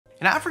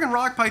An African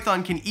rock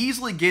python can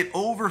easily get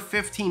over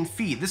 15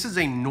 feet. This is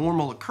a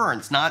normal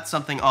occurrence, not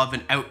something of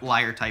an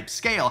outlier type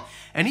scale.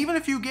 And even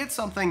if you get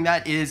something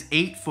that is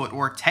 8 foot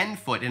or 10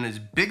 foot and as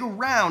big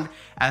around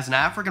as an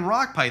African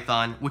rock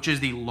python, which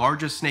is the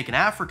largest snake in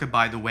Africa,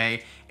 by the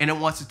way, and it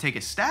wants to take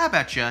a stab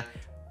at you,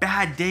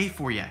 bad day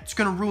for you. It's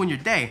gonna ruin your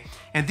day.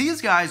 And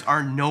these guys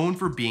are known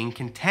for being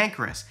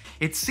cantankerous.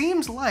 It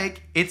seems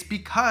like it's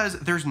because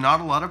there's not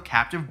a lot of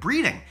captive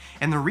breeding.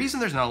 And the reason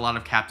there's not a lot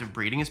of captive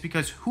breeding is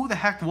because who the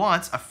heck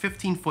wants a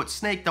 15-foot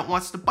snake that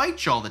wants to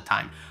bite you all the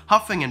time,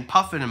 huffing and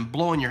puffing and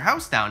blowing your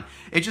house down?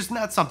 It's just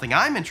not something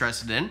I'm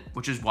interested in,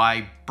 which is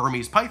why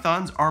Burmese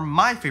pythons are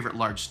my favorite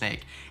large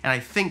snake. And I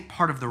think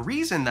part of the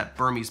reason that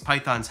Burmese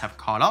pythons have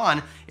caught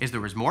on is there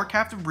was more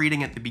captive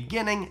breeding at the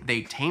beginning,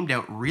 they tamed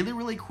out really,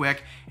 really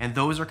quick, and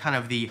those are kind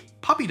of the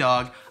puppy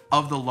dog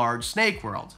of the large snake world.